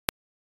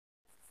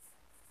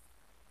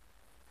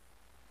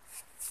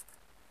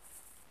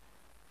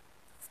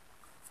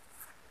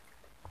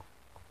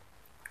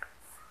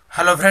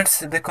Hello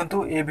friends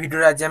देखंतु ए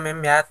video आज आम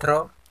मैथ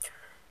रो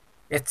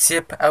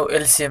एचसीएफ आउ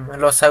एलसीएम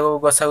लसागु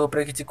गसागु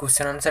ऊपर किछि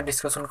क्वेश्चन आंसर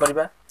डिस्कशन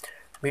करबा।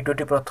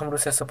 वीडियोटी प्रथम रु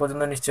शेष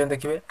पर्यंत निश्चय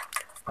देखिए।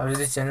 आ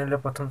यदि चैनल रे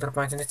प्रथम थर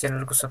पाछन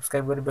चैनल को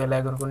सब्सक्राइब कर बेल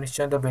आइकन को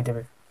निश्चय दबाइ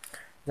देबे,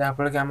 जहाँ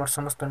फल कि आम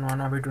समस्त नुआ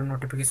नुआ वीडियो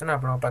नोटिफिकेशन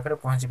आपन पाखे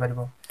पहुँची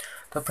पारिबो।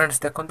 तो फ्रेंड्स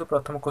देखंतु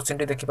प्रथम क्वेश्चन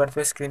टी देखि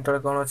पारथि स्क्रीन तले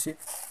कोन अछि।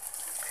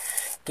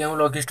 केउ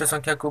लघिष्ठ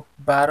संख्या को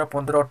 12,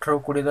 15, 18 और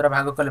 20 द्वारा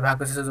भाग कले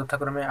भागशेष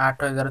यथाक्रमे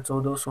 8, 11,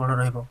 14 और 16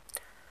 रहइबो।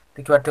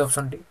 देखि पारथि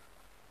ऑप्शन टी।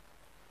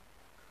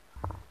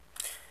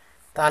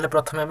 ताहले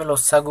प्रथमे आम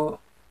लसागु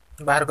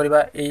बाहर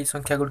करबा एई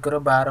संख्या गुडकर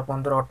 12,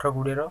 15, 18,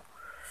 20 रो।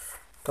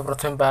 तो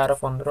प्रथमे 12,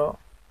 15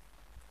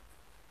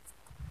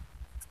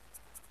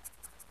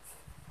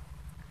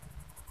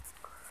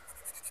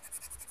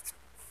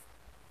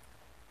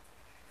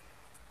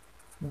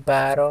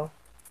 12,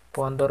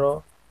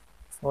 15,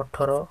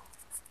 18,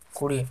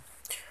 20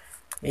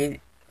 ए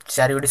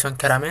चारि गोटी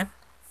संख्यार आम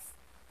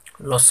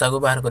लसागु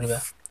बाहर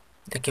करबा।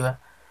 देखिबा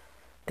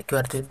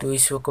देखिबार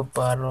 200 को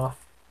 12,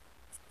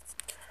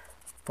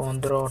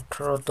 15,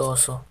 18,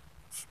 10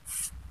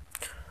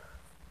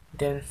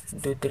 देन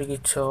 2 3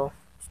 6,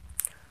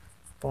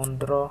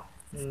 15,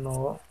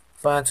 9,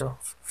 5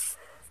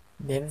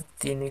 देन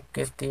 3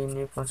 के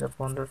 3, 5,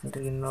 15,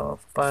 3, 9,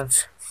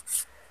 5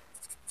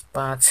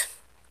 5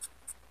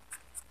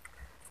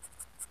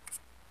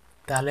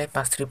 ताले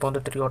 5 3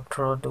 15 3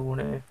 18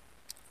 दुगुणे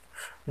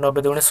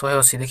 90 दुगुणे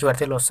 180। देखि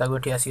पारथे लसागु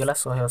एठी आसी गला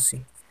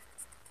 180,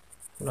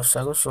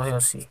 लसागु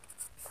 180।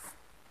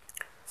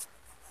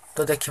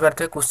 तो देखि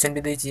पारथे क्वेश्चन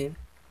टी देछि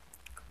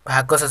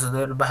भागशेष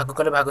भाग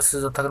कले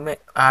भागशेष यथाक्रमे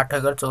 8,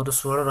 11, 14,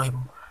 16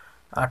 रहइबो।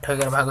 8,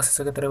 11 भागशेष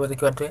केते रहइबो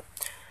देखि पारथे।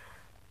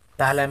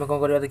 ताहले हम कोन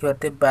करबा देखि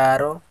पारथे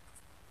 12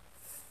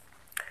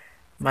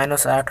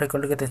 - 8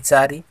 इक्वल टू केते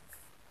 4,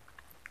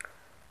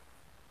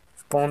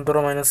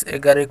 15 -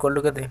 11 इक्वल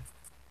टू केते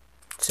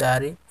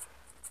 4,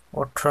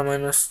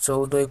 18 -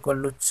 14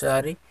 इक्वल टू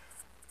 4,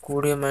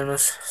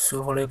 20 -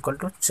 16 इक्वल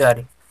टू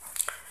 4।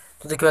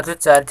 तो देखि पारथे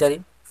 4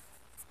 4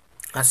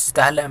 आसी।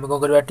 ताहले हम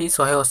कोन करबा टी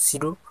 180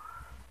 रु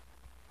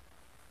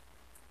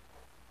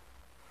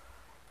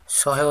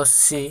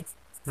 180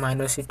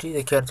 माइनस इटी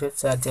देखि पारथे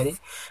 4 4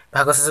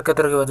 भागशेष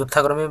केते रहिबो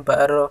यथाक्रमे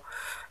 12,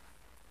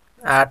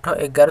 8,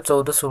 11,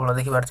 14, 16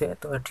 देखि पारथे।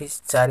 तो एठी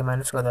 4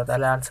 माइनस करदा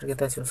ताहले आंसर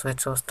केते आछो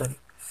 176।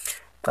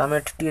 तो हम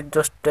एठी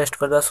जस्ट टेस्ट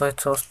करदा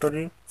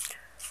 176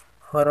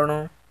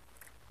 हरण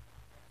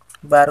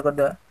 12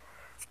 करदा।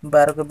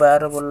 12 के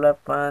 12 बोलला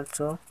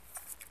 5,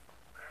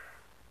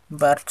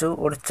 12 चौ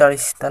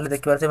 48 ताहले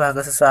देखि पारथे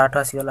भागशेष 8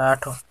 आसी गला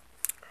 8।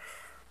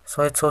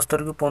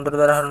 176 को 15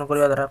 द्वारा हरण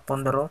करबा द्वारा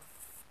 15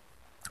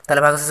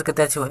 ताहले भागशेष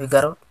केते आछो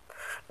 11।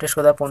 टेस्ट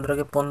करदा 15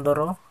 के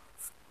 15,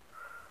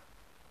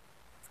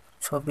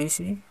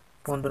 26,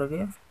 15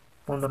 के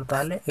 15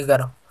 ताहले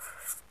 11।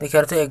 देखि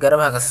पारथे 11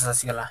 भागशेष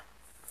आसी गला।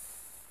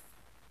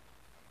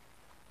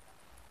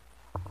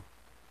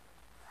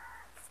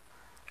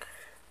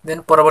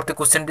 देन परवर्ती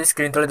क्वेश्चन टी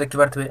स्क्रीन तले देखि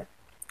पारथबे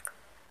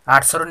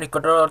 800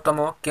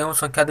 निकटतम केउ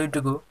संख्या दुईटी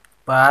को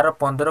 12,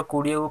 15,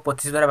 20 और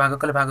 25 द्वारा भाग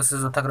कले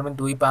भागशेष यथाक्रमे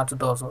 2, 5,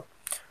 10 और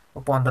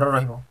 15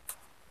 रहइबो।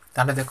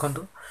 ताहले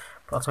देखंतु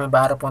प्रथमे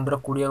 12, 15,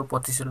 20 और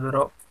 25 द्वारा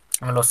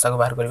हम लसागु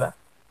बाहर करबा।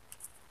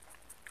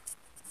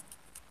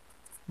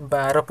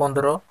 12,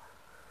 15,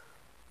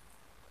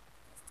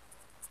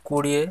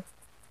 20,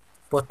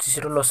 25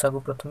 रो लसागु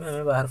प्रथमे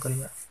हम बाहर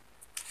करबा।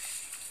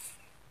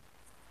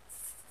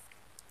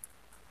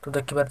 तो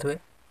देखि पारथबे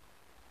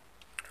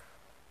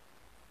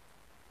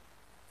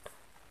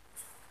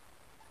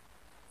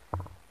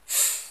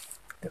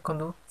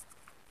देखंतु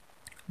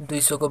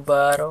 200 को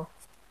 12,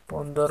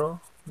 15,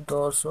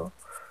 10,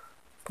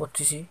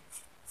 25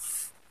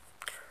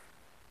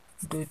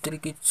 2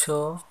 3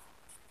 6,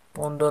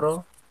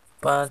 15,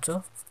 5,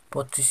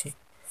 25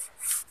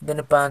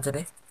 देन 5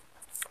 रे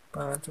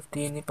 5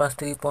 3 5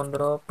 3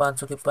 15,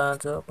 5 के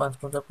 5, 5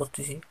 5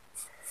 25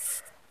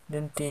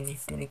 देन 3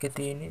 3 के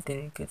 3,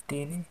 3 के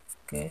 3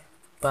 के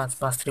 5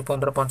 5 3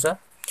 15 5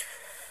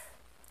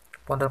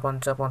 15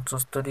 5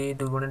 75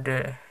 दुगुणे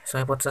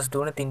 150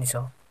 दुगुणे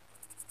 300।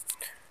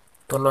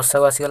 तो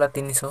लसागु आसी गला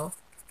 300।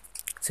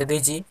 से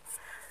देछि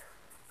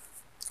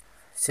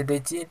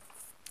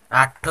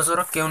 800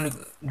 रो केउ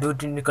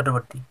दुईटी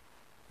निकटवर्ती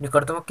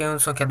निकटतम केउ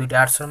संख्या दुईटी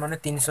 800 माने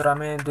 300 रो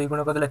आमे 2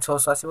 गुण करदेले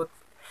 600 आसीबो।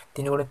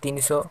 3 गुणे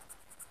 300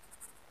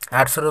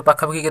 800 रो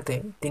पाखा पाखी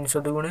केते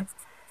 300 दुगुणे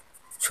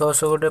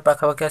 600 गोटे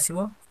पाखा पाखी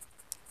आसीबो।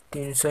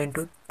 300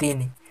 *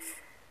 3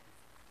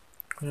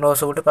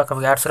 900 गोटे पाखा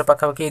पाखी 800 रो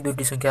पाखा पाखी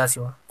दुईटी संख्या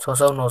आसीबो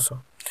 600 और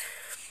 900।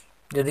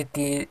 जदि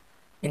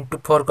 *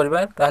 4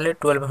 करबा ताहले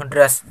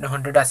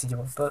 1200 आसी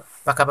जिवो। तो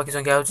पाखा पाखी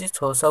संख्या होची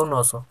 600 और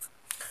 900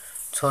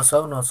 600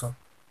 और 900।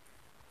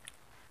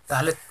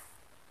 ताहले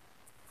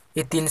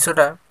ए 300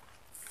 टा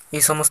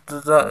ए समस्त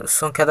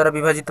संख्या द्वारा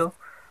विभाजित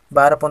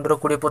 12, 15,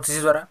 20,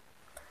 25 द्वारा।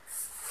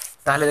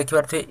 ताहले देखि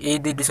पारथे ए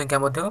दुईटी संख्या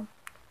मध्ये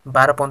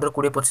 12, 15,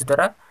 20, 25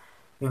 द्वारा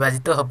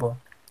विभाजित हबो।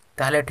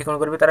 ताहले एठी कोन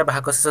करबे तार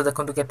भागशेष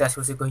देखंतु केते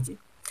आसीबो से कहिची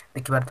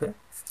देखि पारथे।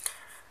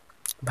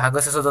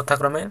 भागशेष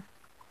यथाक्रमे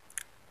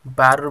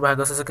 12 ରୁ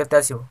ଭାଗଶେଷ କେତେ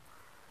ଆସିବ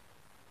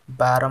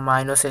 12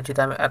 ମାଇନସ୍ ଏଠି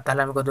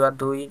ତାହେଲେ ଆମେ କରିଦେବା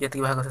 2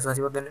 ଯେତିକି ଭାଗଶେଷ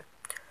ଆସିବ ଦେଲେ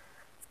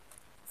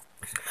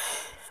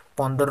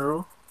 15 ରୁ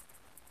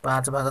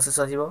 5 ଭାଗଶେଷ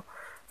ଆସିବ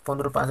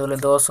 15 ରୁ 5 ଗଲେ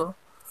 10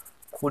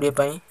 20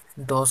 ପାଇଁ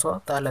 10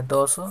 ତାହେଲେ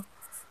 10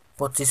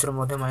 25 ରୁ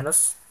ମଧ୍ୟ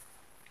ମାଇନସ୍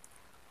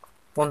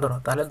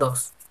 15 ତାହେଲେ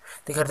 10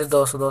 ଦେଖିବା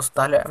 10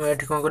 ତାହେଲେ ଆମେ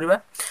ଏଠି କ'ଣ କରିବା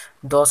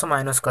 10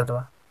 ମାଇନସ୍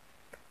କରିଦେବା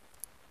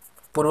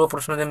ପୂର୍ବ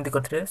ପ୍ରଶ୍ନ ଯେମିତି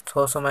କରିଥିଲେ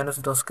 600 ମାଇନସ୍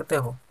 10 କେତେ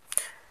ହେବ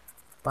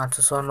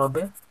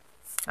 590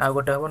 ଆଉ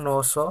ଗୋଟେ ହେବ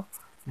 900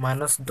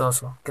 ମାଇନସ୍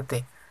 10 କେତେ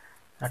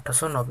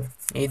 890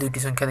 ଏଇ ଦୁଇଟି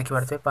ସଂଖ୍ୟା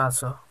ଦେଖିବାର ଥିବେ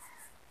 500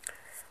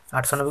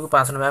 890 କୁ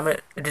 590 ଆମେ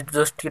ଏଠି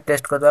ଜଷ୍ଟ ଟିକେ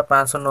ଟେଷ୍ଟ କରିଦେବା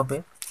 590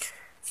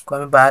 को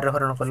आम 12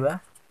 हरण करवा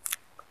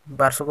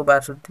 1200 को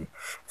 12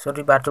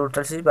 सॉरी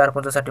 1248 12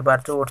 50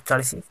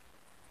 1248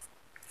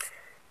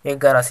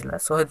 11 आसला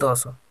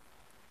 110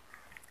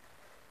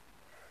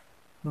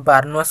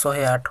 12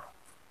 108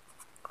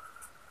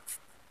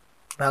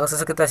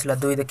 भागशेष के आसला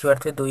 2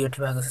 देखिए 2 ये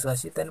भागशेष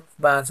आसी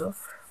 5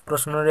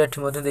 प्रश्न ये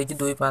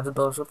 2 5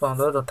 10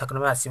 15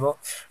 यथाक्रमे आसो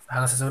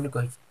भागशेष बोली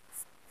कही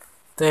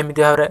तो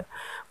एमती भाव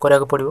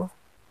में पड़ो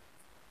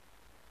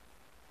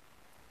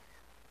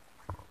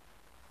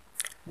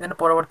देन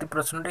परवर्ती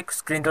प्रश्न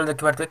स्क्रीन तले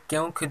देखिए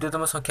क्यों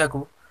क्षुद्रतम संख्या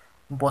को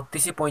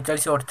 32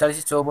 45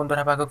 48 54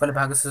 द्वारा भाग कले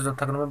भागशेष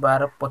यथाक्रमे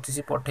 12 25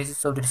 28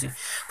 34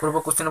 पूर्व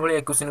क्वेश्चन भाई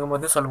एक क्वेश्चन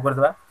को सल्व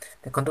करदे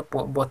देखो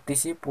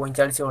 32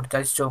 45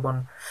 48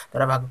 54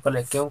 द्वारा भाग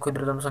कले क्यों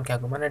क्षुद्रतम संख्या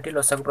को माने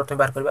लसा को प्रथम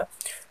बाहर करवा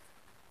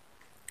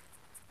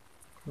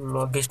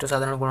लघिष्ठ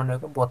साधारण गुणन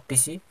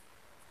 32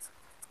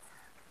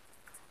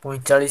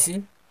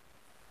 45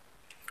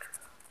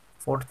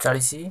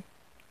 48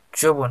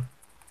 54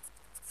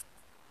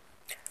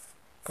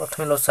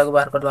 प्रथम लसा को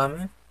बाहर करदे आम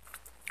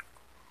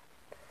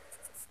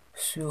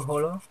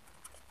 16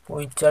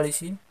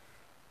 45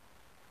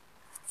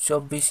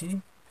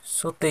 24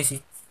 27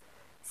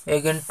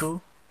 eigen to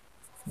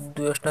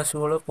 2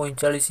 16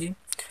 45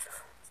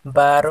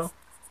 12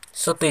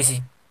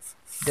 27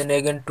 then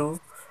eigen to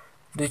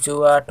 2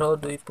 8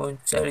 2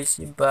 45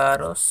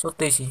 12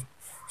 27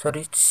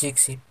 sorry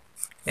 6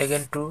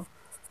 eigen to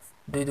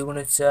 2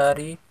 2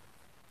 4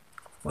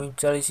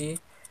 45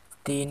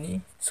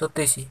 3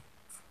 27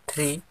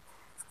 3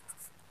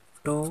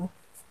 2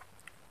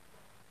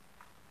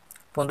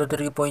 15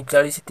 3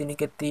 45 3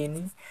 के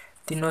 3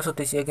 3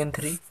 27 एगेन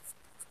 3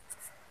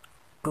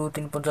 2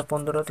 3 5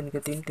 15 3 के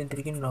 3 3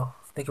 3 9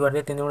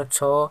 देखिए 3 गुणे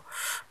 6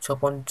 6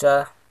 5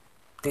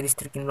 30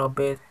 3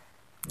 90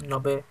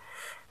 90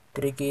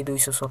 3 की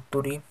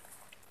 270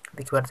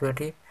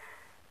 देखिए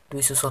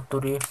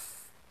 270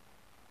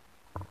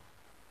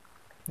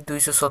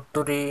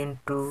 270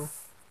 इंटू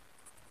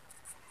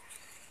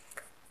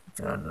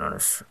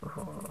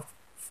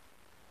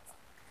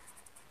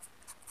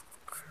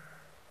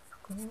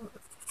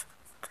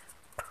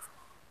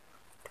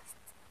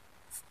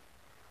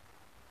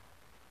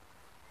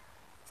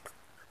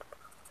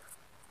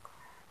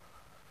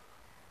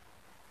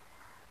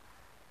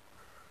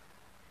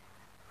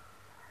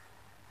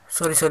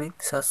सॉरी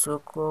 700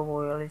 को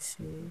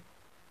 42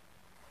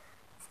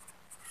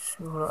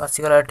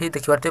 आसीगला ये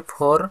देखिए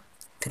 4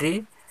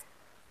 3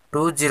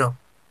 2 0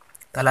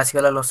 ताल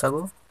आसीगला लसा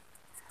को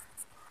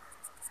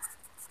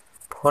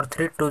 4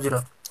 3 2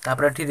 0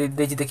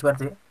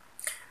 देखिए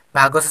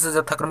भागशेष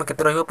यथाक्रमे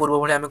केते रहिबो पूर्व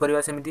भली आमे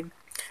करबा सेमिति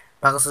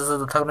भागशेष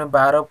यथाक्रमे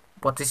 12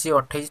 25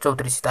 28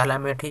 34 ताले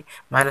आमे एठी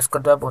माइनस कर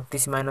दबा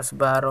 32 minus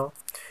 12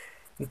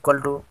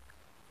 equal to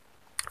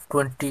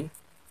 20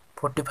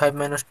 45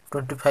 minus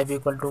 25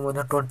 equal to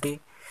 20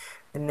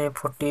 then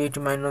 48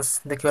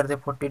 minus देखिए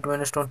 48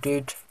 minus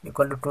 28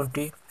 equal to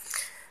 20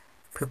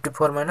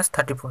 54 minus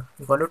 34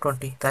 equal to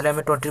 20 ताले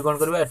आमे 20 कोन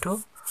करबा एठू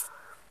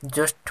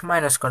जस्ट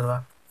माइनस कर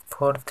दबा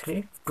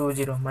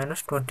 4320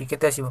 माइनस 20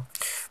 केते आसीबो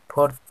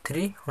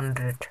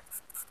 4300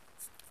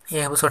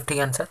 ये है सठिक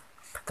आंसर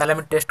ताले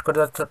आमे टेस्ट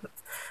कर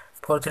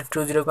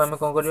 4320 को आमे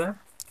कोन करबा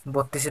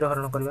 32 रे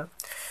हरण करबा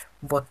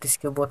 32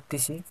 के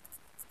 32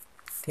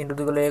 3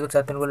 2 गले 1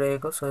 4 3 गले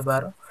 1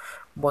 112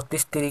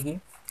 32 3 की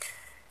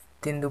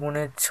 3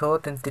 दुगुणे 6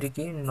 3 3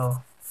 की 9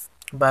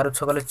 12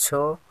 6 गले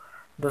 6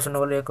 2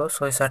 9 गले 1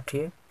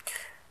 160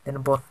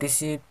 देन 32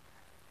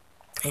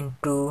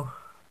 इंटू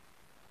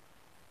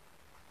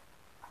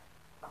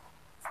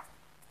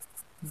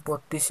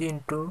 32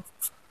 इंटू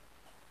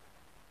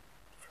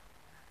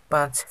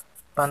 5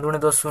 5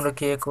 दुगुणे 10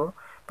 रखिए 1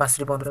 5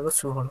 रे 15 को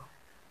 16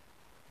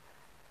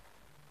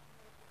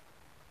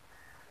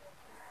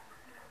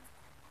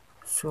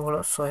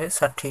 16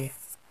 160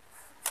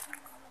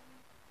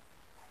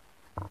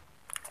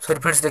 सॉरी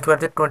फ्रेंड्स देखि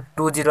पारते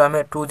 20 आम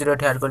 20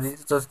 एठी ऐड कर दी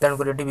तो तेन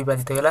को एठी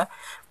विभाजित होला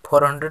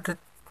 400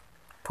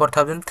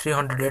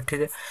 4300 एठी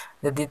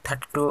यदि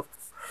 32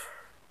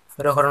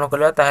 रे हरण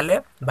करला ताहले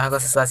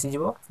भागशेष आसी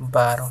जिवो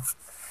 12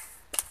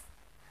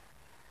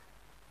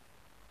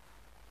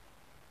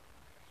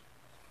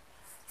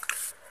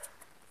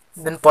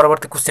 देन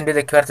परवर्ती क्वेश्चन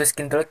देखिबार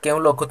स्क्रीन तले केउ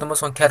लघुतम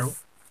संख्या रु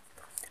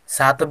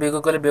 7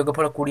 वियोग कले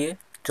वियोगफल 20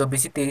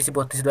 24 30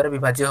 32 द्वारा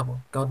विभाज्य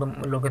हम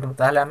क्यों लोके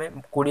ताहले आमे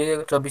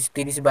 20 24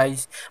 30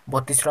 22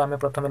 32 रो आमे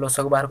प्रथमे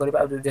लसक बाहर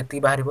करबा जेति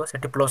बाहरिबो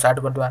सेठी प्लस ऐड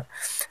कर दबा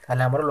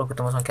ताहले हमर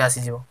लोकतम संख्या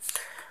आसी जिवो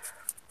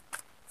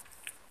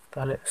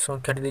ताहले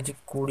संख्याटी देछि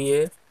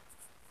 20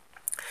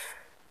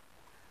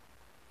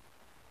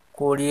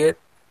 20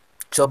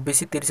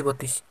 24 30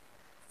 32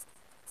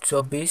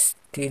 24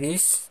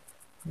 30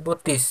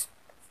 32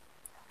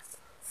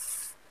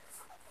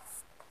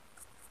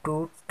 2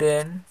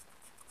 10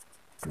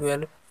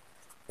 12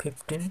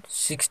 15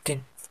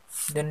 16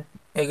 then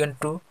again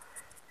 2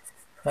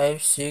 5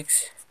 6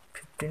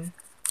 15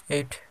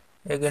 8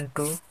 again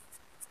 2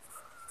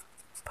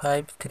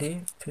 5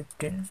 3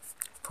 15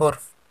 4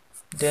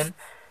 then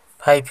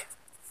 5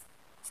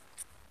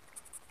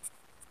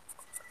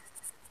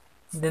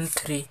 then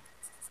 3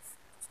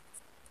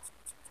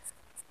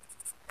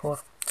 4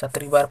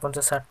 7 12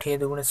 5 60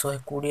 दुगुणे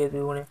 120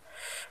 दुगुणे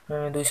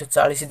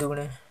 240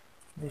 दुगुणे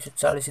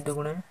 240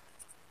 दुगुणे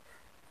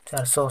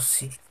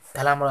 480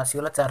 ताला हमर आसी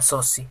गेला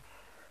 480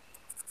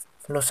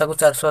 लसा को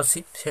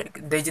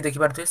 480 देजी देखि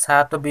पारथे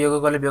 7 वियोग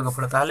गले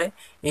वियोगफल ताले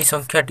एई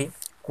संख्याटी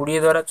 20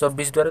 द्वारा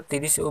 24 द्वारा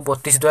 30 और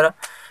 32 द्वारा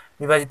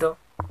विभाजित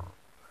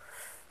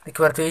देखि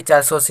पारथे एई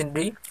 480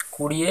 डी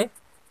 20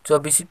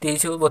 24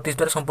 30 और 32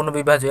 द्वारा संपूर्ण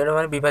विभाज्य एटा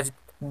माने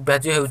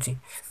विभाज्य हेउची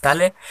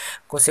ताले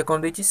को से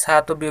कोन देछि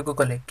 7 वियोग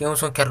गले केउ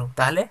संख्या रु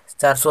ताले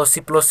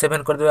 480 +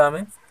 7 कर देबा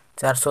हमें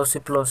 480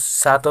 +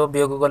 7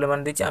 वियोग गले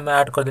मान देछि हमें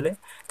ऐड कर देले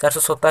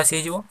 487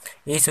 हे जिवो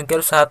एई संख्या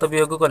रु 7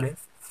 वियोग गले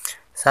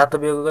 7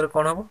 वियोग गले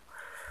कोन हबो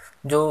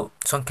जो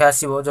संख्या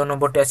आसीबो जो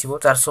नंबर टी आसीबो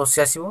 480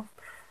 आसीबो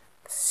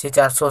से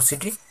 480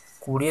 टी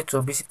 20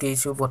 24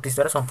 23 और 32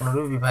 द्वारा संपूर्ण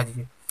रूप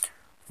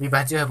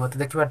विभाज्य हेबो तो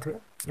देखि पारथबे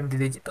एमति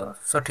देछि तो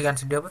सठिक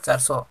आंसर हेबो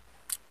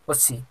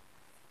 480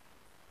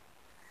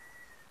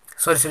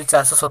 सॉरी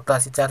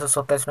 487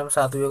 427 में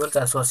 7 वियोग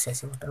 480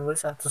 आसीबो तन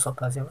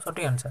 787 हेबो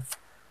सठिक आंसर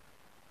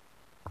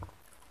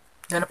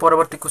जने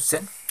परवर्ती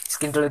क्वेश्चन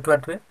स्क्रीन तो देखि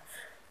पारथबे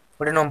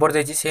गोटे नंबर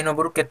देछि से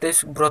नंबर केते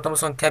बृहत्तम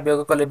संख्या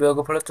वियोग कले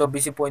वियोगफल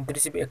 24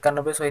 35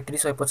 91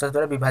 130 150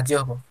 द्वारा विभाज्य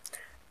हबो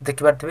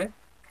देखि पारथबे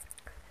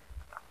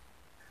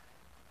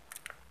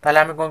ताले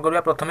हम कोन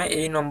करबा प्रथमे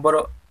एई नंबर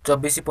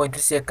 24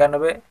 35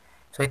 91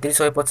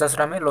 130 150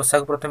 रा में लसा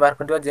को प्रथमे बाहर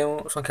कर दिबा जे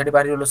संख्याटी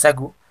बाहर लसा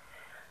को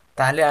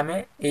ताले हमें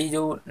एई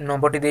जो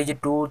नंबर टी देछि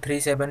 2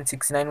 3 7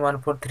 6 9 1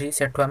 4 3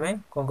 सेठु हमें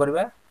कोन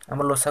करबा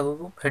हम लसा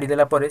को फेडी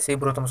देला परे सेई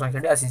बृहत्तम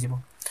संख्याटी आसी जिवो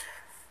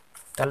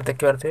ताले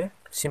देखि पारथबे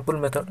सिंपल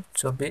मेथड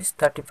 24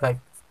 35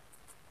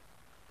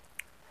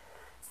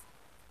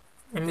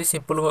 एमि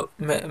सिंपल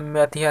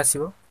मैथ ही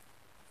आसीबो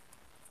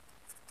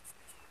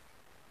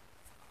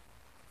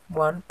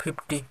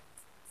 150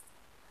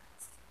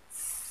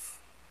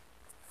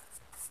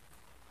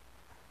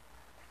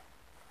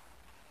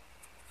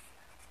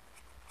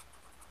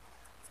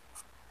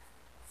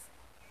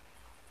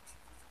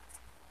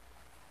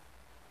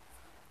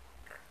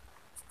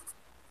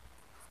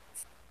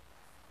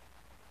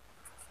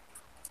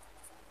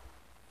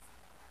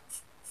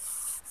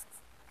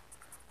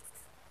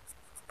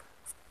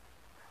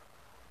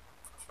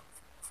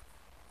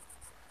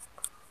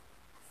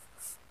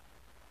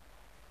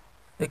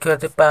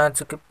 देखिए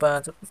 5 के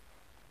 5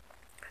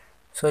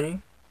 सॉरी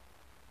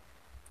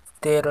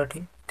 13 ठी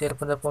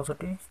 13 5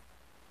 65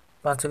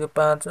 5 के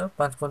 5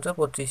 5 5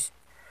 25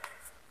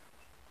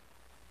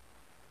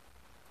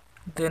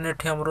 देन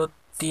एठी हमरो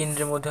 3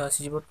 रे मध्ये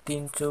आसी जिवो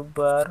 3 4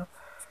 12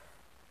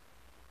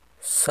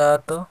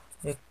 7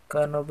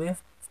 91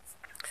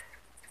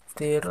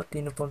 13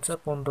 3 5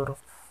 15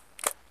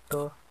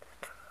 तो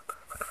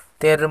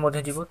 13 रे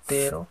मध्ये जिवो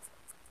 13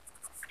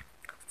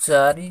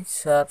 4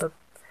 7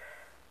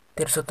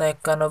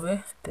 1391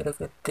 13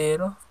 के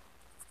 13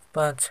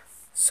 5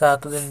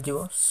 7 दिन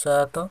जीवो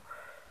 7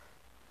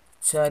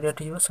 4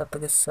 8 जीवो 7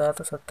 के 7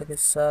 7 के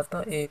 7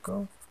 1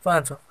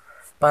 5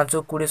 5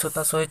 20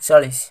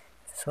 140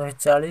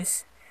 140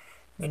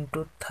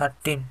 into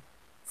 13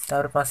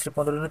 तार 5 रे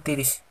 15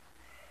 30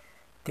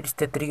 30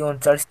 33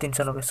 39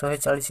 390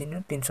 140 into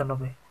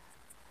 390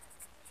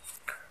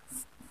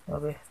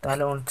 ओके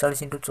ताले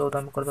 39 into 14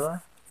 हम कर दबा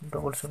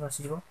डबल शून्य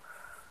आसी जीवो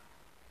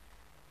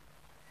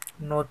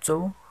 9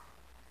 4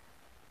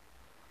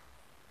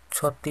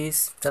 36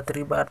 4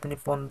 12 3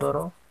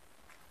 15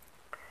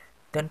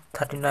 then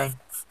 39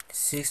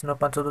 6 9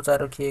 5 2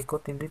 4 1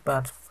 3 2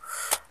 5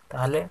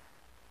 ताले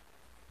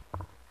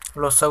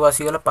लसगु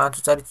आसी गेला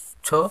 5 4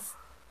 6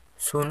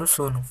 0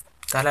 0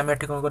 ताले हम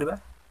एठी कोन करबा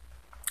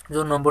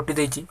जो नंबर टी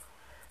देछि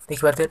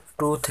देखि पारते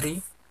 2 3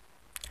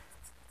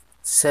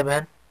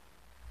 7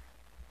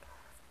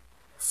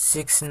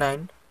 6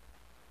 9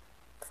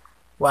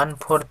 1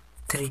 4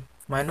 3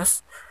 minus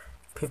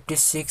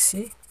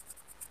 56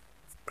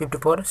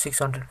 54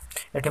 600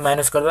 एठी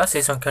माइनस करबा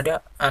से संख्याटी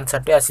आंसर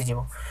टी आसी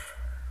जिवो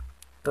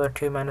तो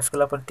एठी माइनस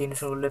कला पर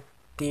 300 गले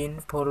 3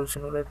 4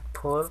 गले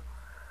 4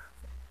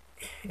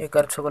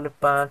 11 6 गले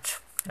 5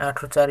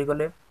 8 4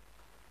 गले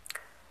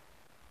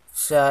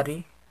 4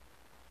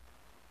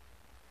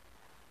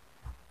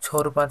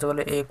 6 5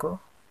 गले 1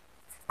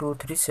 2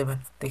 3 7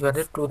 देखिबा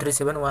 2 3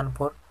 7 1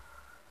 4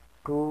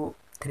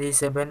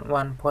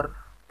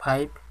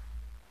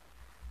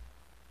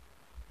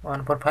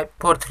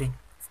 237145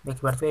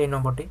 ଦେଖିପାରୁଥିବେ এই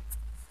ନମ୍ବରଟି।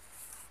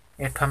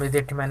 ଏଠୁ ଆମେ ଯଦି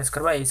ଏଠି ମାଇନସ୍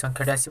କରିବା এই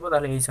ସଂଖ୍ୟାଟି ଆସିବ,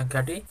 ତାହେଲେ এই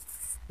ସଂଖ୍ୟାଟି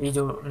এই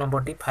ଯେଉଁ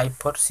ନମ୍ବରଟି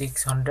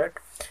 54600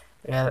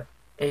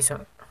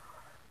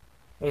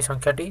 এই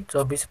ସଂଖ୍ୟାଟି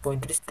 24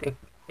 35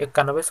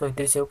 91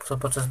 37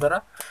 150 ଦ୍ୱାରା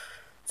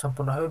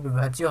ସମ୍ପୂର୍ଣ୍ଣ ଭାବେ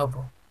ବିଭାଜ୍ୟ ହେବ।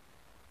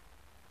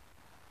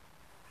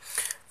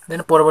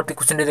 ଦେନ୍ ପରବର୍ତ୍ତୀ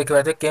କ୍ୱେଶ୍ଚନଟି ଦେଖିବା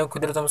କେଉଁ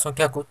କ୍ଷୁଦ୍ରତମ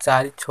ସଂଖ୍ୟାକୁ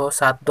 4 6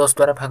 7 10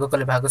 ଦ୍ୱାରା ଭାଗ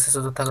କଲେ ଭାଗଶେଷ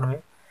ଯଥାକ୍ରମେ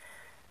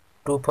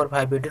 2 4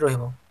 5 8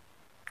 ରହିବ।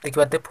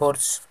 ଦେଖିବା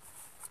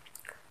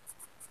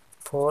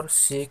 4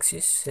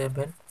 6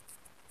 7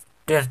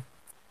 10।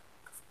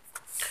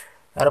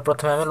 यार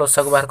प्रथम आम लसा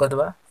को बाहर करदे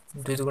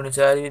 2 2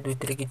 4 2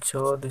 3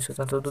 6 2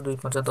 7 14 2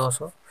 5 10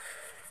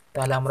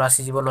 ताहले हमर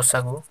आसीज लसा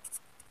को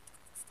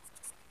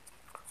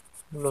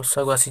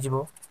आसीज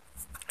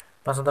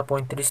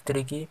 535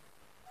 3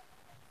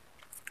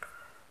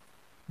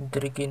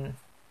 110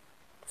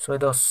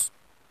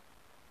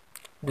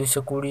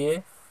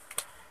 220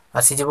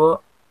 आसीज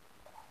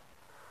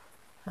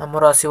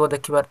आमर आसो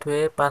देखी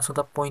पारे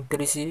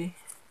 535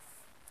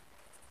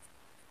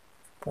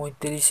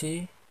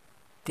 35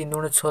 3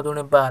 दूने 6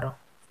 दूने 12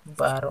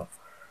 12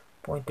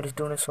 35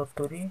 दूने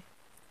 70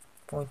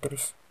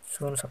 35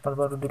 0 7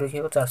 12 2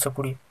 रखिए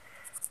 420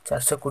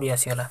 420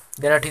 आसीगला।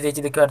 देन एठी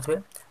देखि पारे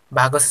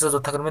भागशेष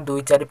यथाक्रमे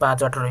 2 4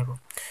 5 8 रहिबो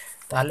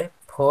ताले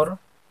 4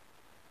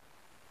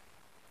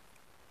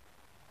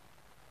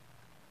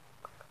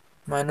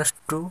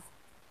 -2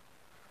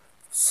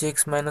 6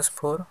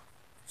 -4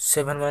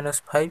 7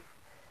 -5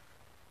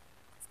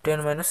 10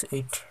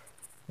 -8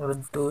 और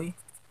 2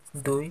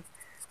 2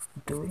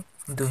 2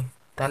 2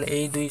 ताले ए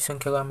दुई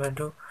संख्या को आम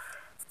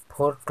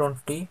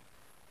 420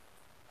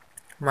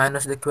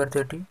 माइनस देखी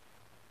पारे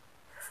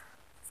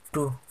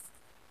 2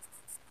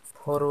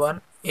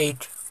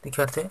 418 देखी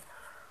पारे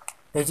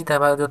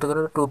जो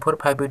 2 4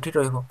 5 8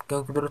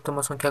 क्योंकि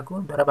दूरतम संख्या को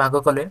द्वारा भाग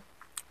कले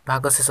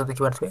भाग शेष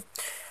देखी पारे ये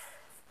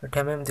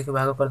देखिए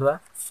भाग करदे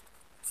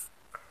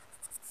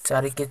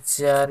 4 के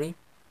 4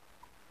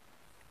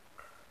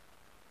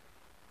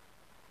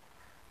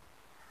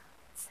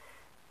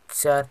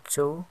 4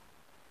 चौ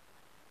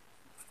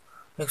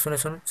 1 0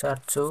 0 4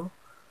 चौ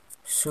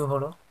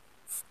 16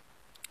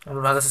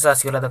 भाग शेष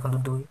आसीगला देखो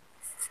 2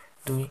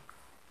 2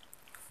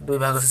 2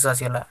 भाग शेष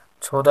आसीगला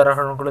 6 द्वारा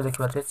हरण कले देखी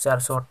पारे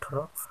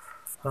 418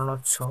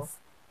 हरण 6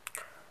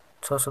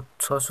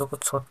 600 को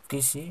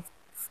 36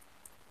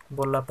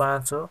 बोला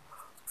 5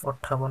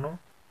 58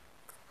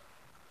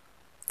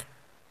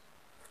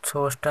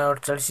 6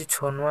 48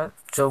 6 9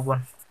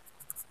 54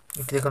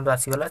 ये देखो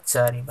आसीगला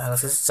 4 भाग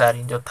शेष 4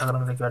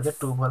 यथाक्रम देखी पारे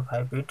 2 4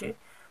 5 8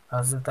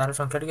 तार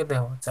संख्या टी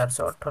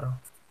 418।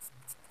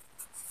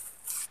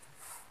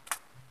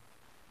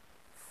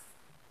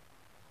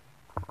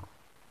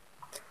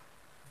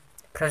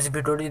 फ्रेंड्स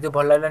वीडियो जो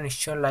भल लगा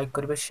निश्चय लाइक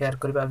करेंगे शेयर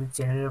करेंगे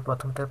चैनल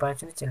प्रथम थर पाई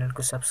चैनल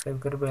को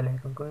सब्सक्राइब कर बेल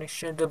आइकन को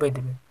निश्चय दबाई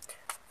देवे।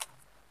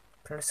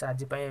 फ्रेंड्स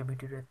आज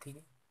वीडियो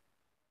एतिकी।